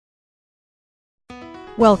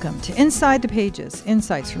Welcome to Inside the Pages,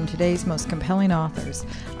 insights from today's most compelling authors.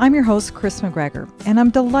 I'm your host, Chris McGregor, and I'm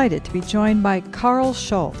delighted to be joined by Karl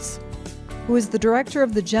Schultz, who is the director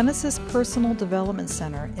of the Genesis Personal Development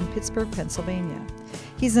Center in Pittsburgh, Pennsylvania.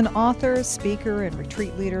 He's an author, speaker, and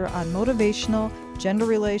retreat leader on motivational, gender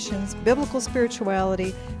relations, biblical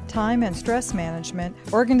spirituality, time and stress management,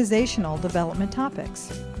 organizational development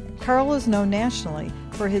topics. Karl is known nationally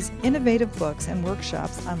for his innovative books and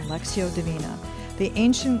workshops on Lectio Divina, the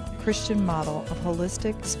ancient Christian model of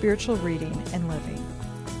holistic spiritual reading and living.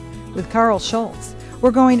 With Karl Schultz,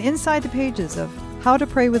 we're going inside the pages of How to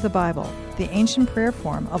Pray with the Bible, the ancient prayer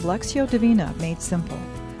form of Lectio Divina made simple,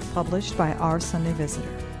 published by Our Sunday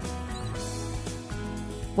Visitor.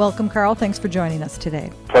 Welcome, Karl. Thanks for joining us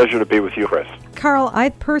today. Pleasure to be with you, Chris. Karl, I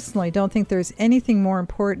personally don't think there's anything more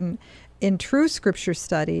important in true Scripture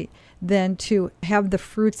study than to have the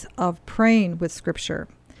fruits of praying with Scripture.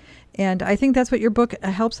 And I think that's what your book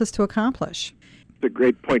helps us to accomplish. It's a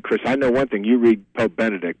great point, Chris. I know one thing. You read Pope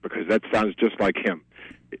Benedict because that sounds just like him.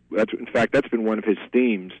 In fact, that's been one of his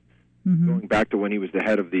themes, going back to when he was the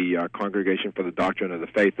head of the Congregation for the Doctrine of the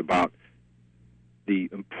Faith, about the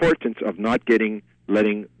importance of not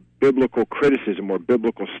letting biblical criticism or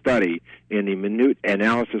biblical study in the minute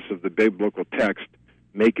analysis of the biblical text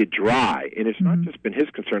make it dry. And it's not just been his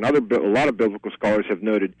concern. A lot of biblical scholars have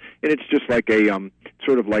noted, and it's just like a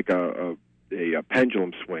sort of like a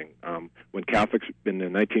pendulum swing. When Catholics in the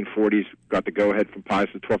 1940s got the go-ahead from Pius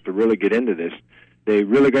XII to really get into this, they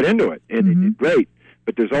really got into it, and it did great.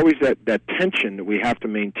 But there's always that tension that we have to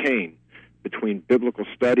maintain between biblical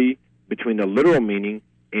study, between the literal meaning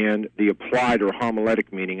and the applied or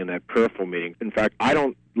homiletic meaning and that prayerful meaning. In fact, I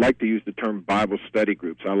don't like to use the term Bible study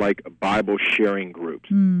groups. I like Bible sharing groups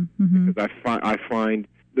because I find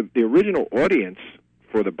the original audience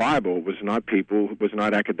for the Bible was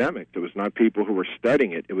not academics. It was not people who were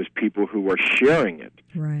studying it. It was people who were sharing it,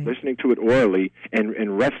 listening to it orally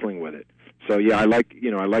and wrestling with it. So yeah, I like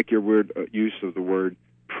your use of the word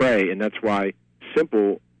pray, and that's why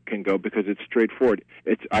simple can go, because it's straightforward.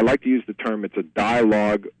 I like to use the term, it's a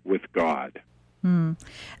dialogue with God. And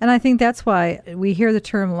I think that's why we hear the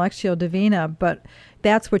term Lectio Divina, but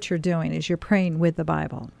that's what you're doing, is you're praying with the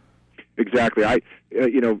Bible. Exactly.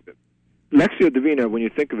 Lectio Divina, when you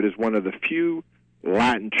think of it, is one of the few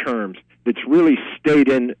Latin terms that's really stayed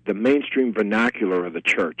in the mainstream vernacular of the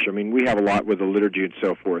church. I mean, we have a lot with the liturgy and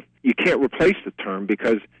so forth. You can't replace the term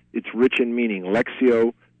because it's rich in meaning.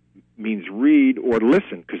 Lectio means read or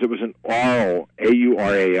listen, because it was an oral,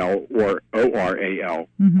 A-U-R-A-L, or O-R-A-L,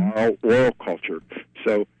 oral culture.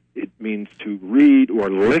 So it means to read or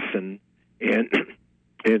listen,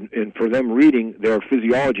 and for them, reading, their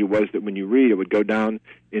physiology was that when you read, it would go down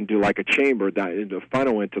into like a chamber, into a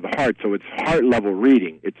funnel into the heart. So it's heart-level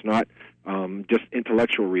reading. It's not just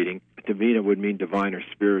intellectual reading. Divina would mean divine or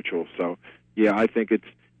spiritual. So, yeah, I think it's...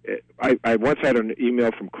 I once had an email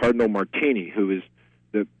from Cardinal Martini, who is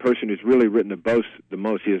the person who's really written the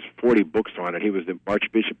most. He has 40 books on it. He was the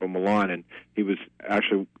Archbishop of Milan, and he was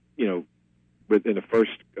actually, in the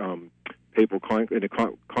first papal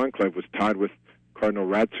conclave, was tied with Cardinal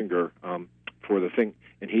Ratzinger for the thing,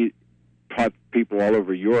 and he taught people all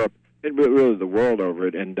over Europe and really the world over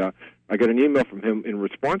it. And I got an email from him in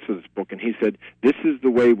response to this book, and he said, "This is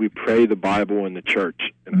the way we pray the Bible in the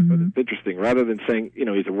church." And I thought it's interesting. Rather than saying,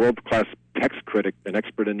 he's a world-class text critic, an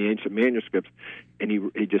expert in the ancient manuscripts, and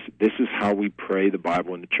he just, this is how we pray the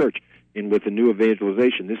Bible in the church. And with the new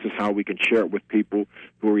evangelization, this is how we can share it with people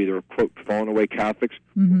who are either, quote, fallen away Catholics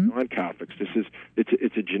or non-Catholics.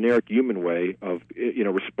 It's a generic human way of,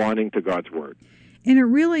 responding to God's Word. And it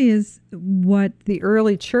really is what the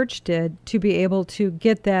early church did to be able to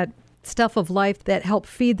get that stuff of life that helped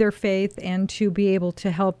feed their faith and to be able to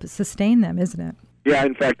help sustain them, isn't it? Yeah,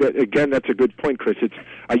 in fact, again, that's a good point, Chris.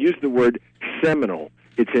 I use the word seminal.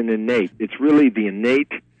 It's an innate. It's really the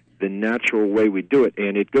innate, the natural way we do it.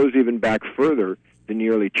 And it goes even back further than the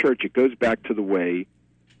early church. It goes back to the way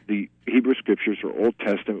the Hebrew Scriptures or Old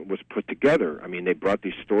Testament was put together. I mean, they brought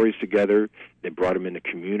these stories together. They brought them in the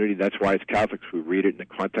community. That's why as Catholics we read it in the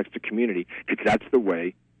context of community, because that's the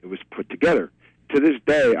way it was put together. To this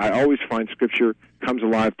day, I always find Scripture comes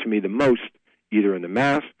alive to me the most, either in the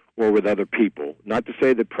Mass or with other people. Not to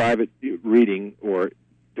say that private reading or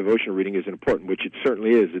devotional reading isn't important, which it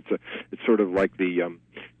certainly is. It's sort of like the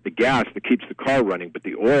gas that keeps the car running, but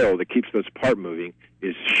the oil that keeps those parts moving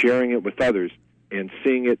is sharing it with others and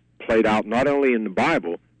seeing it played out not only in the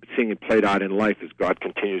Bible, but seeing it played out in life as God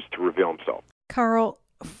continues to reveal himself. Karl,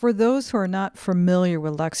 for those who are not familiar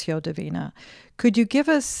with Lectio Divina, could you give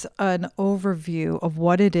us an overview of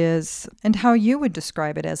what it is and how you would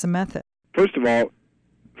describe it as a method? First of all,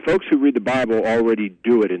 folks who read the Bible already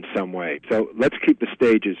do it in some way. So let's keep the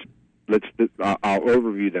stages. I'll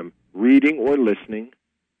overview them. Reading or listening,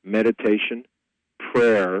 meditation,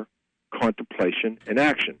 prayer, contemplation, and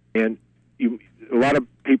action. And a lot of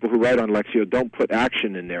people who write on Lectio don't put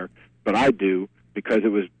action in there, but I do, because it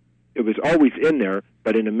was always in there,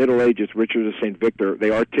 but in the Middle Ages, Richard of St. Victor, they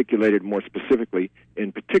articulated more specifically,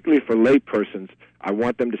 and particularly for lay persons, I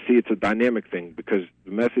want them to see it's a dynamic thing, because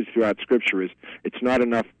the message throughout Scripture is it's not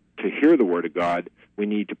enough to hear the Word of God, we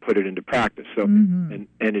need to put it into practice. So, and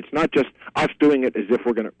it's not just us doing it as if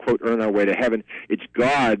we're going to, quote, earn our way to heaven. It's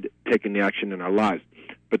God taking the action in our lives.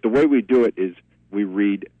 But the way we do it is we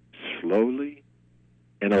read slowly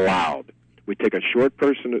and aloud. We take a short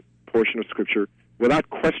portion of Scripture. Without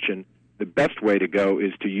question, the best way to go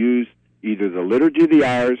is to use either the Liturgy of the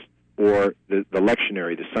Hours or the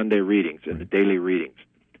lectionary, the Sunday readings and the daily readings.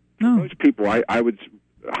 For most people, I would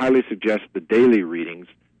highly suggest the daily readings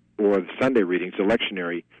or the Sunday readings, the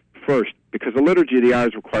lectionary, first, because the Liturgy of the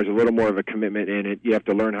Hours requires a little more of a commitment in it. You have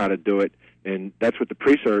to learn how to do it, and that's what the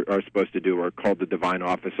priests are supposed to do, or called the divine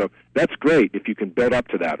office. So that's great if you can build up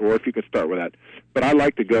to that, or if you can start with that. But I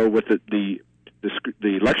like to go with the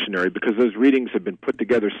lectionary, because those readings have been put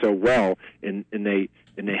together so well, and they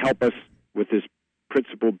help us with this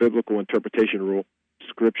principal biblical interpretation rule: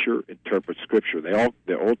 Scripture interprets Scripture.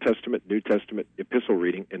 The Old Testament, New Testament, epistle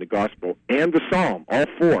reading, and the Gospel, and the Psalm, all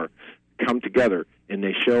four come together, and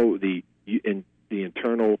they show the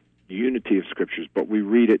internal unity of Scriptures. But we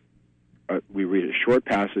read it. We read a short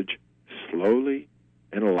passage slowly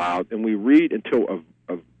and aloud, and we read until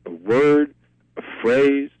a word, a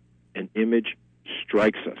phrase, an image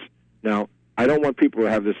strikes us. Now, I don't want people to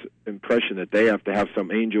have this impression that they have to have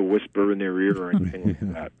some angel whisper in their ear or anything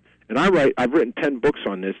like that. And I've written 10 books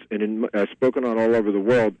on this, and I've spoken on all over the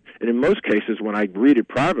world. And in most cases, when I read it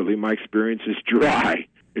privately, my experience is dry.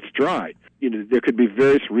 It's dry. There could be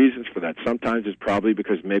various reasons for that. Sometimes it's probably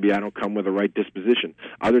because maybe I don't come with the right disposition.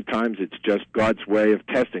 Other times it's just God's way of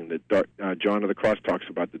testing. John of the Cross talks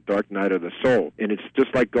about the dark night of the soul. And it's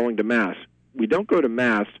just like going to Mass. We don't go to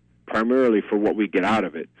Mass primarily for what we get out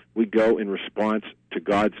of it. We go in response to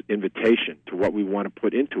God's invitation, to what we want to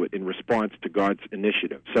put into it, in response to God's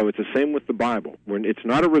initiative. So it's the same with the Bible. When it's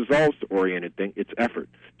not a results-oriented thing, it's effort.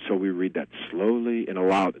 So we read that slowly and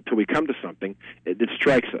aloud until we come to something that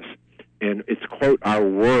strikes us. And it's, quote, our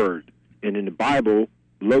word. And in the Bible,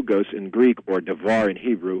 logos in Greek, or davar in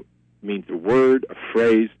Hebrew, means a word, a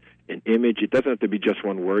phrase, an image. It doesn't have to be just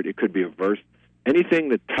one word. It could be a verse. Anything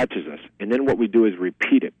that touches us. And then what we do is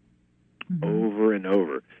repeat it over and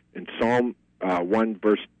over. In Psalm 1,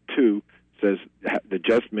 verse 2 says, the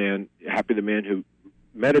just man, happy the man who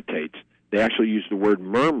meditates. They actually use the word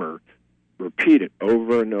murmur, repeat it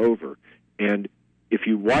over and over. And if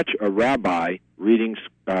you watch a rabbi reading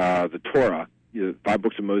the Torah, the 5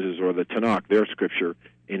 books of Moses, or the Tanakh, their scripture,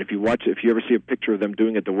 and if you ever see a picture of them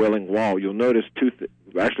doing it at the Wailing Wall, you'll notice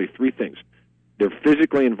actually 3 things. They're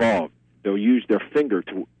physically involved. They'll use their finger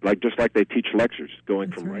to, just like they teach lectures,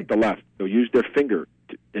 going from right to left. They'll use their finger,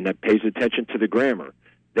 and that pays attention to the grammar.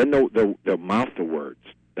 Then they'll mouth the words.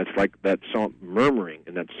 That's like that psalm murmuring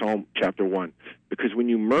in that Psalm chapter 1. Because when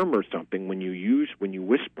you murmur something, when you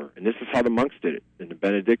whisper, and this is how the monks did it in the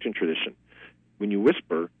Benedictine tradition, when you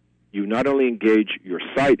whisper, you not only engage your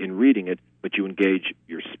sight in reading it, but you engage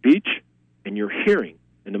your speech and your hearing.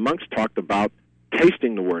 And the monks talked about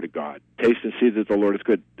tasting the Word of God. Taste and see that the Lord is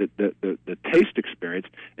good. The taste experience.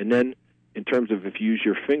 And then in terms of if you use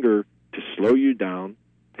your finger to slow you down,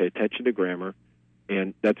 pay attention to grammar,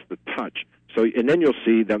 and that's the touch. So, and then you'll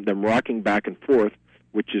see them rocking back and forth,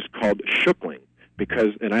 which is called shuckling.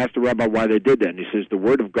 And I asked the rabbi why they did that, and he says the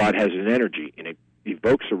Word of God has an energy, and it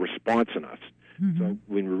evokes a response in us. So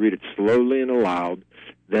when we read it slowly and aloud,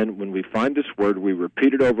 then when we find this word, we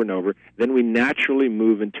repeat it over and over, then we naturally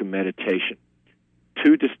move into meditation.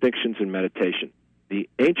 2 distinctions in meditation. The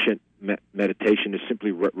ancient meditation is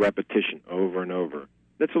simply repetition over and over.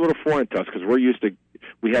 That's a little foreign to us because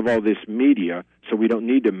we have all this media, so we don't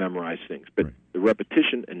need to memorize things. But the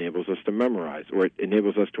repetition enables us to memorize, or it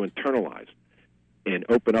enables us to internalize and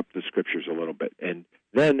open up the Scriptures a little bit. And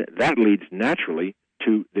then that leads naturally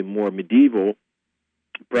to the more medieval,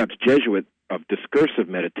 perhaps Jesuit, of discursive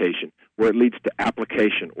meditation, where it leads to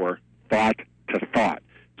application or thought to thought.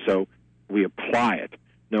 So we apply it.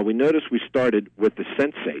 Now, we notice we started with the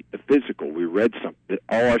sensate, the physical. We read something.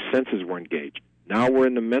 All our senses were engaged. Now we're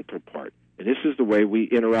in the mental part. And this is the way we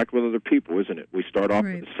interact with other people, isn't it? We start off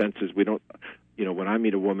with the senses. We don't, when I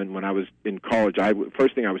meet a woman, when I was in college,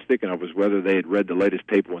 first thing I was thinking of was whether they had read the latest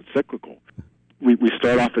papal encyclical. We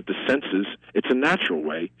start off at the senses. It's a natural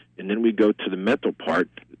way. And then we go to the mental part.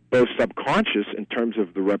 both subconscious in terms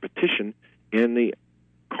of the repetition and the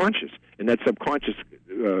conscious. And that subconscious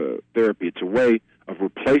therapy, it's a way of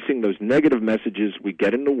replacing those negative messages we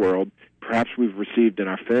get in the world, perhaps we've received in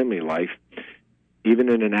our family life, even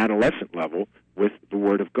in an adolescent level, with the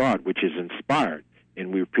Word of God, which is inspired.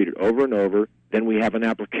 And we repeat it over and over. Then we have an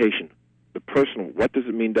application. The personal, what does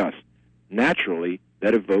it mean to us? Naturally,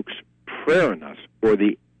 that evokes prayer in us, or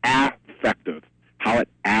the affective, how it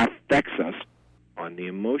affects us on the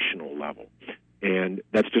emotional level. And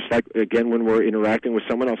that's just like, again, when we're interacting with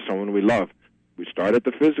someone else, someone we love. We start at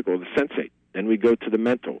the physical, the sensate. Then we go to the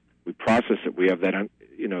mental. We process it. We have that,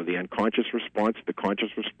 the unconscious response, the conscious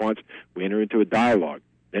response. We enter into a dialogue.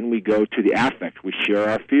 Then we go to the affect. We share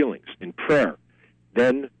our feelings in prayer.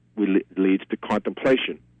 Then leads to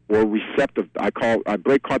contemplation, or receptive. I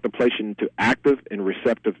break contemplation into active and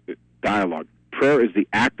receptive dialogue. Prayer is the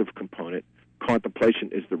active component. Contemplation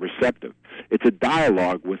is the receptive. It's a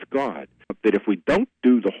dialogue with God. That if we don't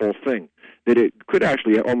do the whole thing, that it could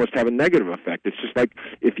actually almost have a negative effect. It's just like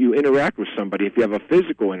if you interact with somebody, if you have a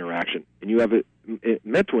physical interaction and you have a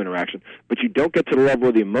mental interaction, but you don't get to the level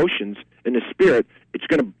of the emotions and the spirit, it's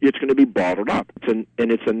going to be bottled up. In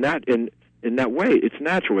that way, it's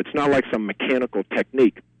natural. It's not like some mechanical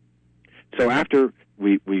technique. So after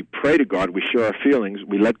we pray to God, we share our feelings,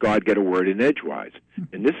 we let God get a word in edgewise.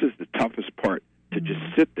 And this is the toughest part, to just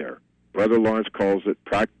sit there. Brother Lawrence calls it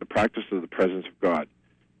the practice of the presence of God.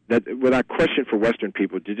 That, without question for Western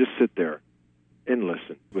people, to just sit there and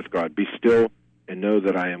listen with God. Be still and know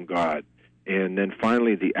that I am God. And then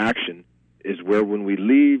finally, the action is where when we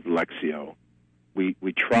leave Lectio, we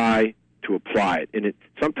try to apply it. And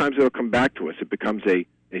sometimes it'll come back to us. It becomes a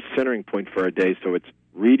centering point for our day. So it's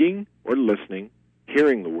reading or listening,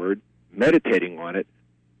 hearing the word, meditating on it,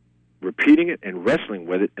 repeating it and wrestling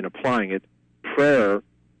with it and applying it, prayer,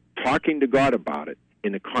 talking to God about it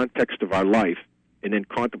in the context of our life, and then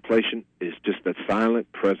contemplation is just that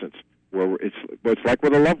silent presence where it's like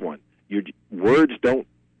with a loved one. Your words don't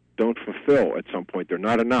fulfill at some point. They're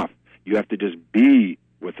not enough. You have to just be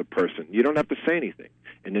with the person. You don't have to say anything.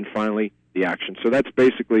 And then finally, the action. So that's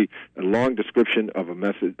basically a long description of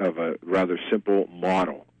a rather simple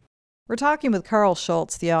model. We're talking with Karl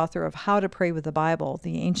Schultz, the author of How to Pray with the Bible,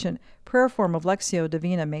 the ancient prayer form of Lectio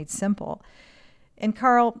Divina made simple. And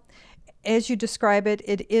Karl, as you describe it,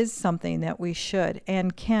 it is something that we should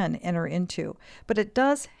and can enter into. But it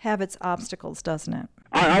does have its obstacles, doesn't it?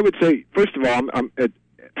 I would say, first of all, I'm at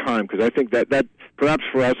time, because I think that perhaps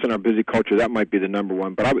for us in our busy culture, that might be the number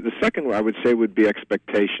one. But the second one I would say would be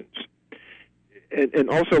expectations. And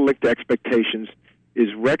also linked to expectations is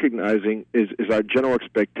recognizing is our general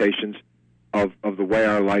expectations of the way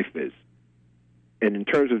our life is. And in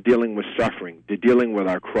terms of dealing with suffering, dealing with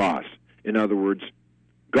our cross. In other words,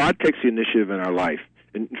 God takes the initiative in our life.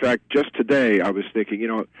 In fact, just today I was thinking,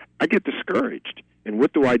 I get discouraged. And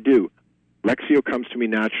what do? Lectio comes to me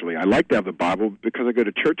naturally. I like to have the Bible because I go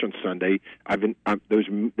to church on Sunday. Those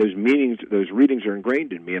readings are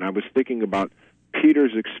ingrained in me. And I was thinking about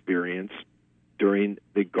Peter's experience during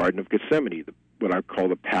the Garden of Gethsemane, what I call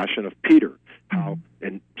the Passion of Peter. How,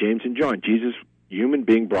 and James and John, Jesus, human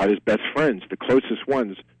being, brought his best friends, the closest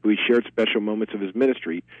ones, who he shared special moments of his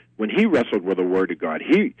ministry. When he wrestled with the Word of God,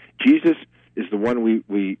 Jesus is the one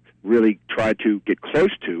we really try to get close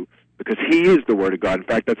to, because he is the Word of God. In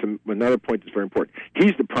fact, that's another point that's very important.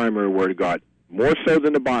 He's the primary Word of God, more so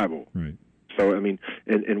than the Bible. Right. So,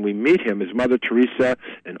 and we meet him, his Mother Teresa,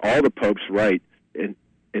 and all the popes write, and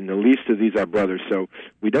the least of these are brothers. So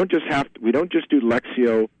we don't just do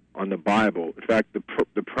Lectio on the Bible. In fact,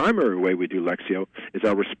 the primary way we do Lectio is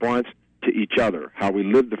our response to each other, how we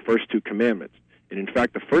live the first two commandments. And in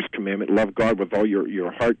fact, the first commandment, love God with all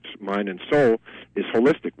your heart, mind, and soul, is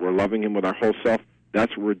holistic. We're loving him with our whole self.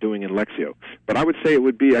 That's what we're doing in Lectio. But I would say it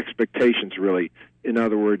would be expectations, really. In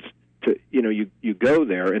other words, you go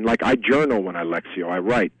there, and like I journal when I Lectio, I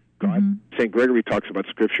write. God, St. Gregory talks about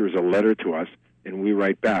Scripture as a letter to us, and we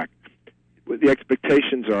write back. The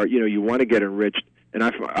expectations are, you want to get enriched. And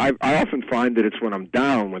I often find that it's when I'm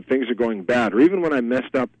down, when things are going bad, or even when I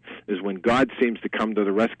messed up, is when God seems to come to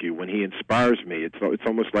the rescue, when he inspires me. It's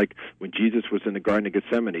almost like when Jesus was in the Garden of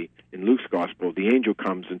Gethsemane in Luke's Gospel, the angel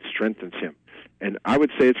comes and strengthens him. And I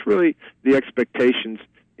would say it's really the expectations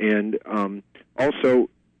and also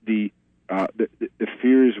the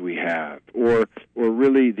fears we have, or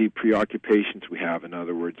really the preoccupations we have, in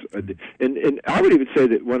other words. And I would even say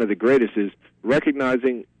that one of the greatest is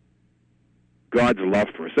recognizing God's love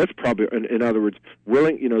for us. That's probably, in other words,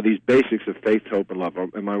 willing, these basics of faith, hope, and love.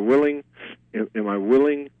 Am I willing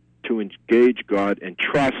to engage God and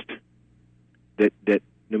trust that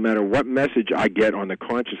no matter what message I get on the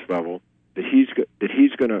conscious level, that he's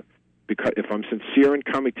going to, because if I'm sincere in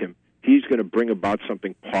coming to him, he's going to bring about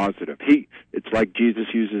something positive. It's like Jesus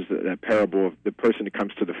uses that parable of the person who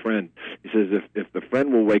comes to the friend. He says, if the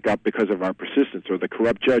friend will wake up because of our persistence, or the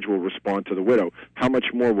corrupt judge will respond to the widow, how much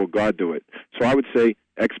more will God do it? So I would say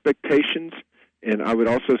expectations, and I would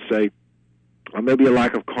also say maybe a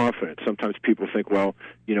lack of confidence. Sometimes people think, well,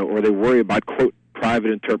 or they worry about, quote,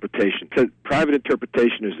 private interpretation. So private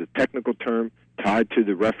interpretation is a technical term tied to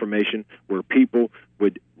the Reformation, where people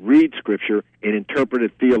would read Scripture and interpret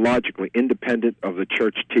it theologically, independent of the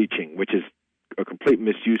church teaching, which is a complete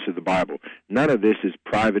misuse of the Bible. None of this is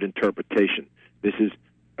private interpretation. This is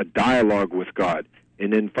a dialogue with God.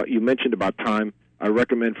 And then you mentioned about time. I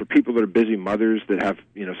recommend for people that are busy mothers that have,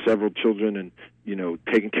 several children and,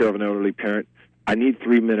 taking care of an elderly parent, I need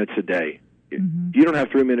 3 minutes a day. Mm-hmm. If you don't have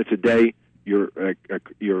 3 minutes a day, you're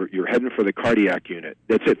heading for the cardiac unit.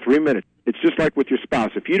 That's it, 3 minutes. It's just like with your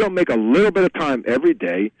spouse. If you don't make a little bit of time every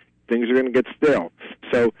day, things are going to get stale.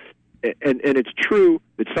 So, and it's true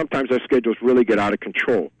that sometimes our schedules really get out of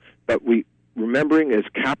control. But remembering as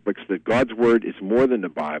Catholics that God's Word is more than the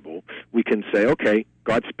Bible, we can say, okay,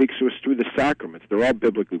 God speaks to us through the sacraments. They're all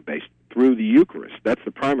biblically based. Through the Eucharist, that's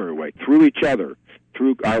the primary way. Through each other,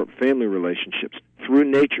 through our family relationships, through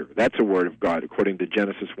nature. That's a word of God, according to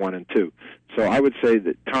Genesis 1 and 2. So I would say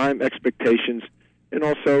that time, expectations, and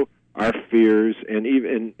also our fears,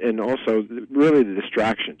 and also really the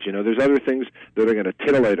distractions. There's other things that are going to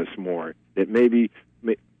titillate us more, that maybe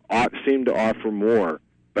seem to offer more,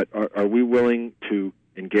 but are we willing to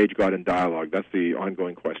engage God in dialogue? That's the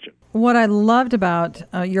ongoing question. What I loved about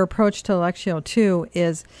your approach to Lectio, too,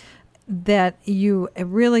 is that you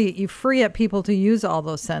free up people to use all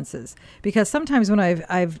those senses. Because sometimes when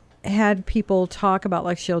I've had people talk about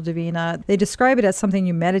Lectio Divina, they describe it as something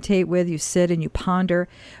you meditate with, you sit and you ponder.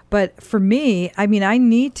 But for me, I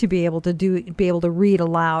need to be able to read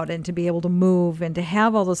aloud, and to be able to move, and to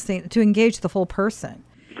have all those things, to engage the full person.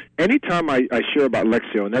 Anytime I share about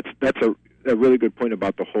Lectio, and that's a really good point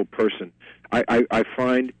about the whole person, I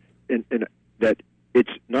find that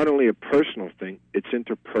it's not only a personal thing, it's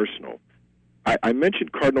interpersonal. I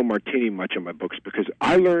mentioned Cardinal Martini much in my books because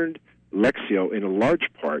I learned Lectio in a large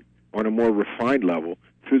part on a more refined level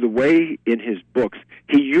through the way in his books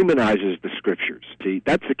he humanizes the Scriptures. See,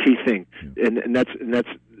 that's the key thing, and that's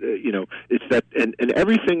it's that, and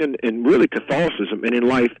everything in really Catholicism and in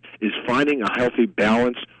life is finding a healthy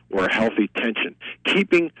balance or a healthy tension,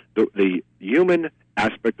 keeping the human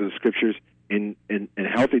aspect of the Scriptures in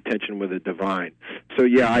healthy tension with the divine. So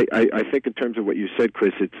yeah, I think in terms of what you said,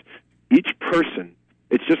 Chris, it's each person.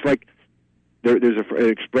 It's just like there's an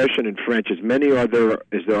expression in French: as many as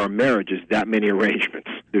there are marriages, that many arrangements.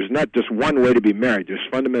 There's not just one way to be married. There's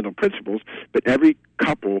fundamental principles, but every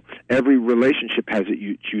couple, every relationship has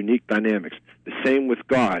its unique dynamics. The same with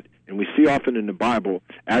God, and we see often in the Bible,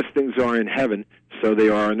 as things are in heaven, so they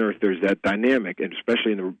are on earth. There's that dynamic, and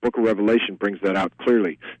especially in the Book of Revelation brings that out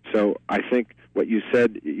clearly. So I think what you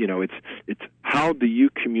said, it's how do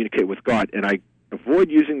you communicate with God? And I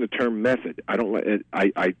avoid using the term method.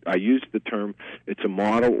 I use the term, it's a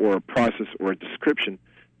model or a process or a description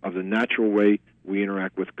of the natural way we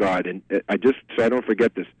interact with God. And so I don't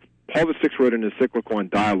forget this, Paul VI wrote an encyclical on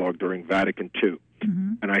dialogue during Vatican II.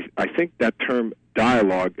 Mm-hmm. And I think that term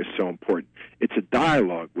dialogue is so important. It's a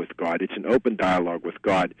dialogue with God. It's an open dialogue with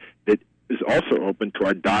God that is also open to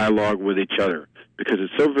our dialogue with each other, because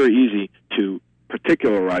it's so very easy to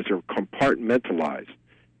particularize or compartmentalize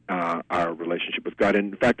our relationship with God.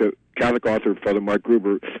 And in fact, a Catholic author, Father Mark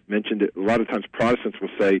Gruber, mentioned that a lot of times Protestants will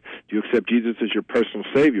say, do you accept Jesus as your personal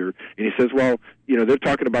Savior? And he says, well, they're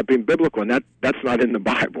talking about being biblical, and that's not in the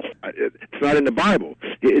Bible. It's not in the Bible.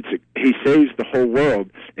 He saves the whole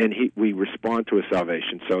world, and we respond to his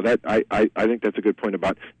salvation. So that I think that's a good point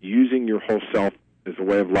about using your whole self as a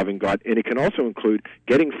way of loving God. And it can also include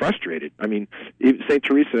getting frustrated. I mean, St.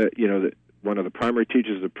 Teresa, one of the primary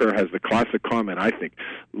teachers of prayer, has the classic comment, I think,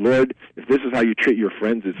 Lord, if this is how you treat your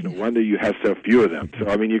friends, it's no wonder you have so few of them. So,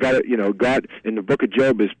 I mean, you got to, God, in the book of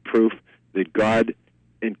Job is proof that God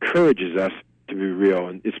encourages us to be real.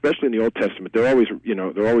 And especially in the Old Testament, they're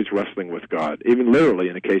always wrestling with God, even literally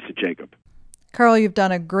in the case of Jacob. Karl, you've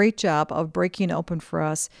done a great job of breaking open for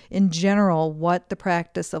us, in general, what the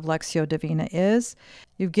practice of Lectio Divina is.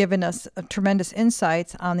 You've given us tremendous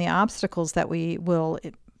insights on the obstacles that we will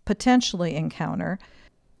potentially encounter,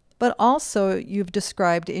 but also you've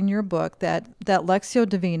described in your book that Lectio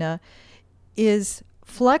Divina is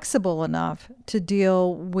flexible enough to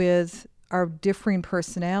deal with our differing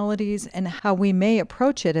personalities and how we may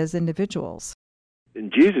approach it as individuals.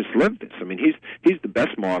 And Jesus lived this. I mean, he's the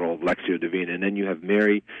best model of Lectio Divina. And then you have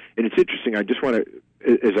Mary. And it's interesting. I just want to,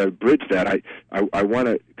 as I bridge that, I want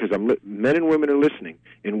to, because men and women are listening,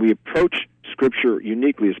 and we approach Scripture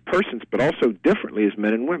uniquely as persons, but also differently as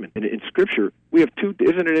men and women. And in Scripture, we have two.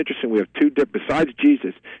 Isn't it interesting? We have two. Besides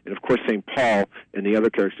Jesus, and of course St. Paul and the other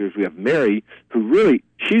characters, we have Mary, who really,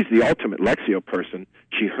 she's the ultimate Lectio person.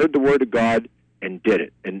 She heard the Word of God and did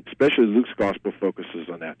it. And especially Luke's Gospel focuses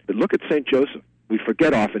on that. But look at St. Joseph. We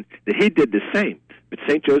forget often that he did the same, but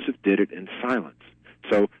St. Joseph did it in silence.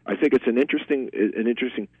 So I think it's an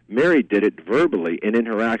interesting. Mary did it verbally and in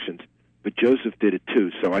her actions, but Joseph did it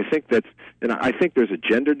too. So I think I think there's a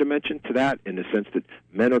gender dimension to that, in the sense that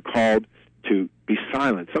men are called to be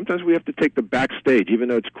silent. Sometimes we have to take the backstage, even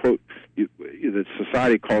though it's, quote, that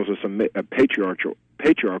society calls us a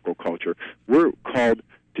patriarchal culture. We're called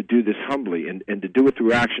to do this humbly and to do it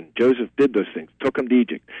through action. Joseph did those things, took him to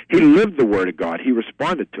Egypt. He lived the Word of God. He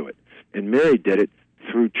responded to it. And Mary did it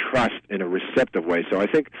through trust in a receptive way. So I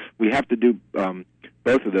think we have to do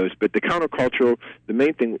both of those. But the countercultural, the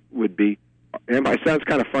main thing would be, sounds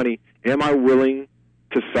kind of funny, am I willing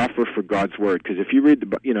to suffer for God's Word? Because if you read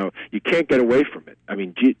you can't get away from it. I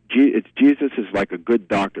mean, Jesus is like a good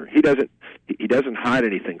doctor. He doesn't hide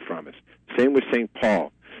anything from us. Same with St.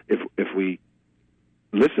 Paul. If we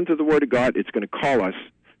listen to the Word of God, it's going to call us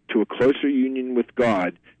to a closer union with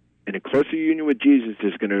God, and a closer union with Jesus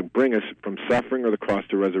is going to bring us from suffering or the cross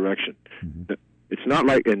to resurrection. Mm-hmm. It's not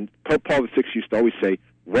like, and Pope Paul VI used to always say,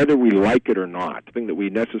 whether we like it or not, the thing that we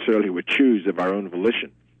necessarily would choose of our own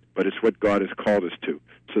volition, but it's what God has called us to.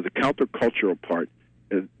 So the countercultural part,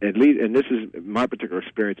 at least, and this is my particular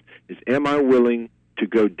experience, is am I willing to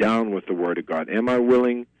go down with the Word of God? Am I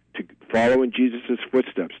willing to follow in Jesus'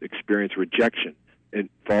 footsteps, experience rejection, and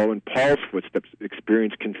follow in Paul's footsteps,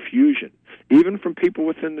 experience confusion, even from people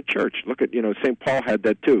within the church? Look at, St. Paul had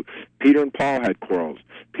that too. Peter and Paul had quarrels.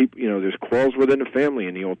 There's quarrels within the family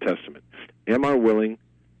in the Old Testament. Am I willing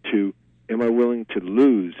to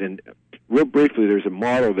lose? And real briefly, there's a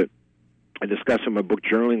model that I discuss in my book,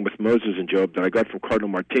 Journaling with Moses and Job, that I got from Cardinal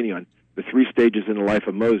Martini on the 3 stages in the life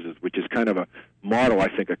of Moses, which is kind of a model, I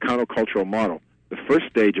think, a countercultural model. The first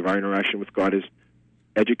stage of our interaction with God is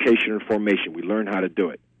education and formation. We learn how to do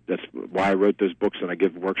it. That's why I wrote those books and I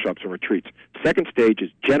give workshops and retreats. Second stage is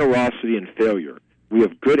generosity and failure. We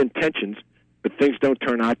have good intentions, but things don't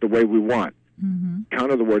turn out the way we want. Mm-hmm.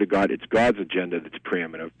 Counter the Word of God. It's God's agenda that's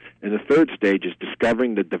preeminent. And the third stage is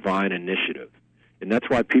discovering the divine initiative. And that's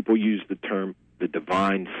why people use the term the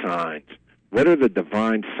divine signs. What are the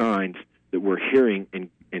divine signs that we're hearing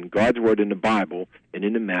in God's Word, in the Bible, and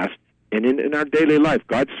in the Mass, and in our daily life?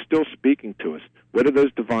 God's still speaking to us. What are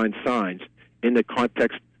those divine signs in the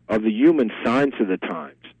context of the human signs of the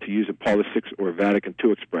times, to use a Paul VI or Vatican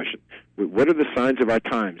II expression? What are the signs of our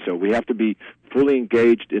time? So we have to be fully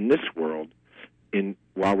engaged in this world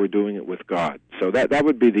while we're doing it with God. So that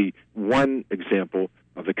would be the one example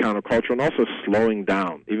of the countercultural, and also slowing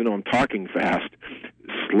down. Even though I'm talking fast,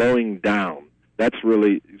 slowing down. That's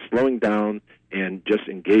really slowing down and just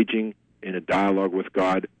engaging in a dialogue with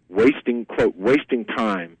God, wasting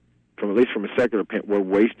time. At least from a secular point, we're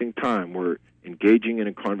wasting time. We're engaging in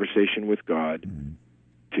a conversation with God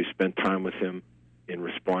to spend time with Him in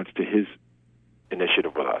response to His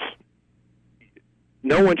initiative with us.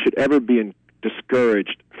 No one should ever be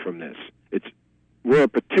discouraged from this. We're a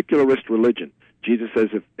particularist religion. Jesus says,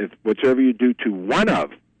 if whatsoever you do to one of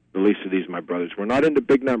the least of these, my brothers, we're not into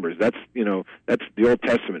big numbers. That's the Old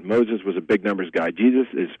Testament. Moses was a big numbers guy. Jesus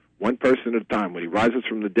is one person at a time. When He rises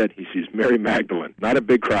from the dead, He sees Mary Magdalene, not a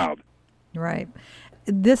big crowd. Right.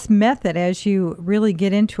 This method, as you really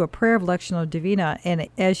get into a prayer of Lectio Divina, and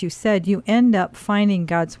as you said, you end up finding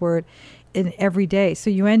God's Word in every day. So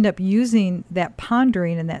you end up using that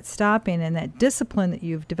pondering and that stopping and that discipline that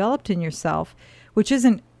you've developed in yourself, which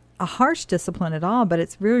isn't a harsh discipline at all, but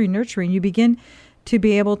it's very nurturing. You begin to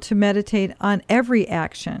be able to meditate on every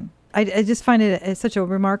action. I just find it as such a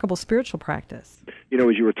remarkable spiritual practice.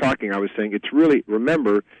 As you were talking, I was saying it's really,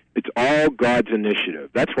 remember, it's all God's initiative.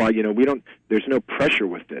 That's why, there's no pressure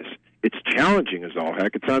with this. It's challenging as all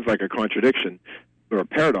heck. It sounds like a contradiction or a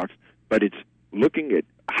paradox, but it's looking at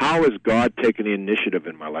how has God taken the initiative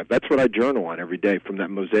in my life. That's what I journal on every day from that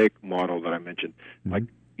Mosaic model that I mentioned. Mm-hmm. Like,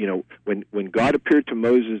 when God appeared to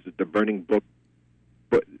Moses at the burning book,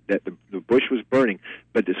 that the bush was burning,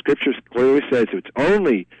 but the Scripture clearly says it's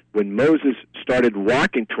only when Moses started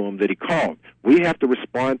walking to Him that He called. We have to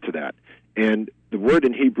respond to that. And the word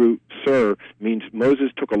in Hebrew, sir, means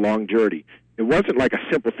Moses took a long journey. It wasn't like a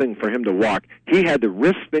simple thing for him to walk. He had to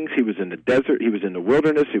risk things. He was in the desert. He was in the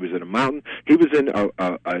wilderness. He was in a mountain. He was in a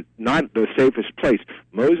not the safest place.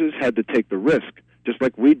 Moses had to take the risk, just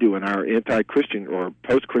like we do in our anti-Christian or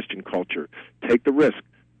post-Christian culture. Take the risk,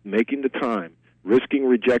 making the time, risking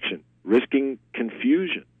rejection, risking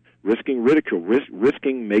confusion, risking ridicule,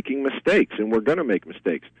 risking making mistakes, and we're going to make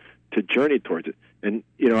mistakes, to journey towards it. And,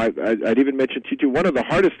 you know, I'd even mention to you, too, one of the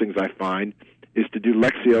hardest things I find is to do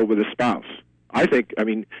Lectio with a spouse. I think, I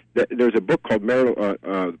mean, there's a book called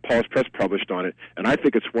Paul's Press published on it, and I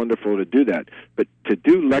think it's wonderful to do that. But to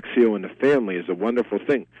do Lectio in the family is a wonderful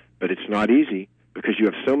thing, but it's not easy because you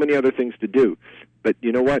have so many other things to do. But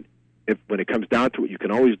you know what? When it comes down to it, you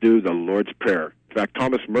can always do the Lord's Prayer. In fact,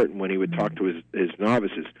 Thomas Merton, when he would talk to his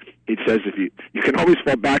novices, he says if you can always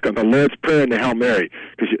fall back on the Lord's Prayer and the Hail Mary.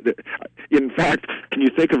 Because in fact, can you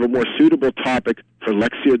think of a more suitable topic for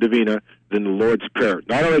Lectio Divina than the Lord's Prayer?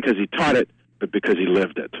 Not only because he taught it, but because he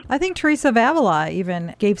lived it. I think Teresa of Avila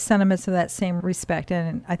even gave sentiments of that same respect,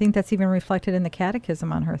 and I think that's even reflected in the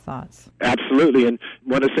Catechism on her thoughts. Absolutely, and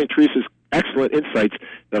one of St. Teresa's excellent insights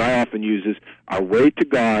that I often use is our way to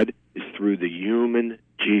God is through the human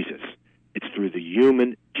Jesus. It's through the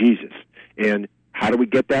human Jesus. And how do we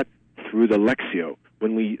get that? Through the Lectio.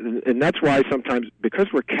 And that's why sometimes, because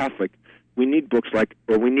we're Catholic, we need books like,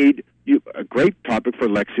 or we need a great topic for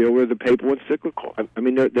Lectio or the papal encyclical. I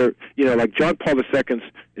mean, they're you know, like John Paul II's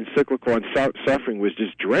encyclical on suffering was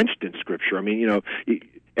just drenched in Scripture. I mean, you know,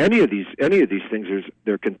 any of these things,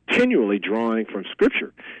 they're continually drawing from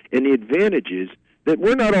Scripture. And the advantage is that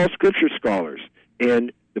we're not all Scripture scholars,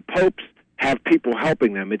 and the popes have people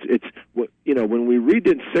helping them. It's you know, when we read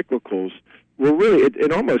encyclicals, we're really,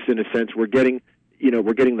 it almost in a sense, we're getting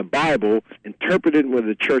the Bible interpreted with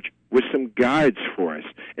the Church with some guides for us,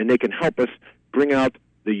 and they can help us bring out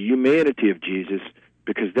the humanity of Jesus,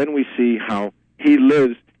 because then we see how he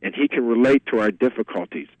lives and he can relate to our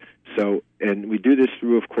difficulties. So, and we do this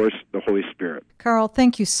through, of course, the Holy Spirit. Karl,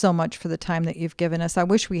 thank you so much for the time that you've given us. I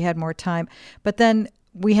wish we had more time, but then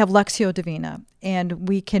we have Lectio Divina, and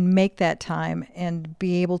we can make that time and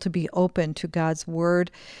be able to be open to God's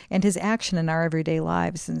Word and His action in our everyday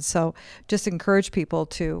lives. And so just encourage people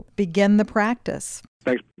to begin the practice.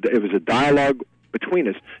 Thanks. It was a dialogue between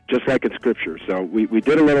us, just like in Scripture. So we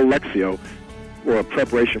did a little Lectio, or a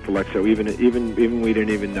preparation for Lectio, even we didn't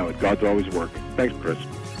even know it. God's always working. Thanks, Chris.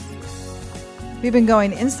 We've been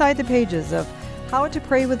going inside the pages of How to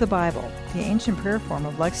Pray with the Bible, the ancient prayer form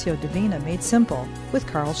of Lectio Divina made simple, with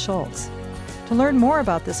Karl Schultz. To learn more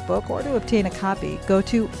about this book or to obtain a copy, go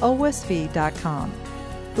to osv.com,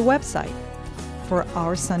 the website for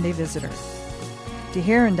Our Sunday Visitor. To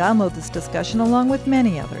hear and download this discussion along with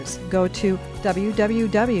many others, go to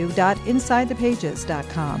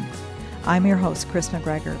www.insidethepages.com. I'm your host, Chris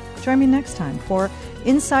McGregor. Join me next time for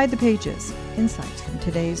Inside the Pages, insights from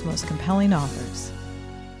today's most compelling authors.